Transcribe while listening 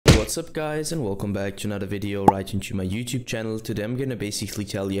What's up guys, and welcome back to another video right into my YouTube channel. Today I'm gonna basically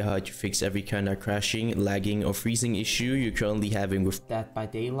tell you how to fix every kind of crashing, lagging or freezing issue you're currently having with Dead by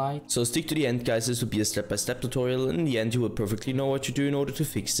Daylight. So stick to the end guys, this will be a step-by-step tutorial, and in the end you will perfectly know what to do in order to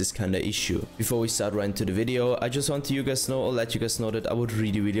fix this kind of issue. Before we start right into the video, I just want to let you guys know that I would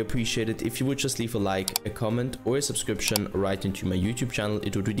really appreciate it if you would just leave a like, a comment or a subscription right into my YouTube channel.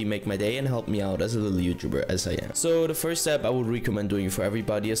 It would really make my day and help me out as a little YouTuber as I am. So the first step I would recommend doing for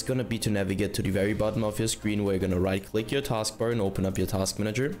everybody is gonna be to navigate to the very bottom of your screen, where you're gonna right click your taskbar and open up your task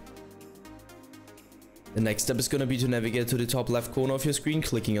manager. The next step is gonna be to navigate to the top left corner of your screen,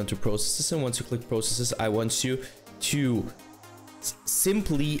 clicking onto processes, and once you click processes, I want you to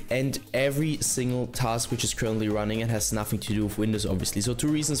simply end every single task which is currently running and has nothing to do with Windows, obviously. So two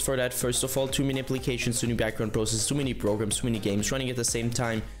reasons for that. First of all, too many applications, too many background processes, too many programs, too many games running at the same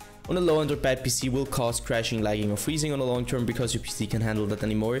time on a low-end or bad PC will cause crashing, lagging or freezing on the long term, because your PC can't handle that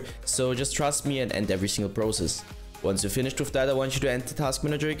anymore. So just trust me and end every single process. Once you're finished with that, I want you to enter Task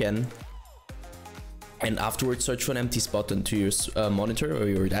Manager again, and afterwards search for an empty spot onto your monitor or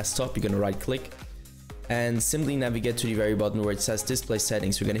your desktop. You're gonna right click and simply navigate to the very bottom where it says Display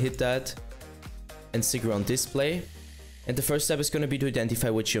Settings. We're gonna hit that and stick around Display. And the first step is going to be to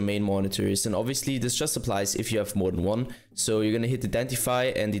identify which your main monitor is, and obviously this just applies if you have more than one. So you're going to hit identify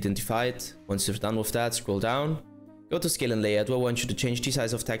and identify it. Once you're done with that, scroll down, go to scale and layout, where I want you to change the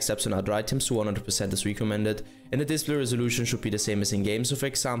size of text tabs and other items to 100% as recommended, and the display resolution should be the same as in game. So for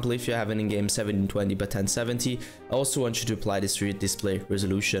example, if you have an in-game 1720 by 1070, I also want you to apply this to your display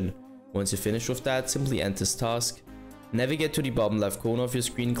resolution. Once you're finished with that, simply end this task. Navigate to the bottom left corner of your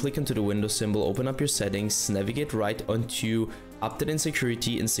screen, click into the Windows symbol, open up your settings, navigate right onto Update and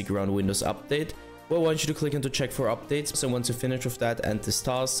Security, and stick around Windows Update, where I want you to click into Check for Updates. So once you're finished with that, end this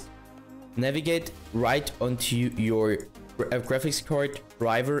task. Navigate right onto your graphics card,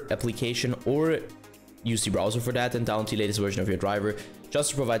 driver, application, or use the browser for that, and down to the latest version of your driver, just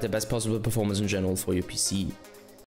to provide the best possible performance in general for your PC.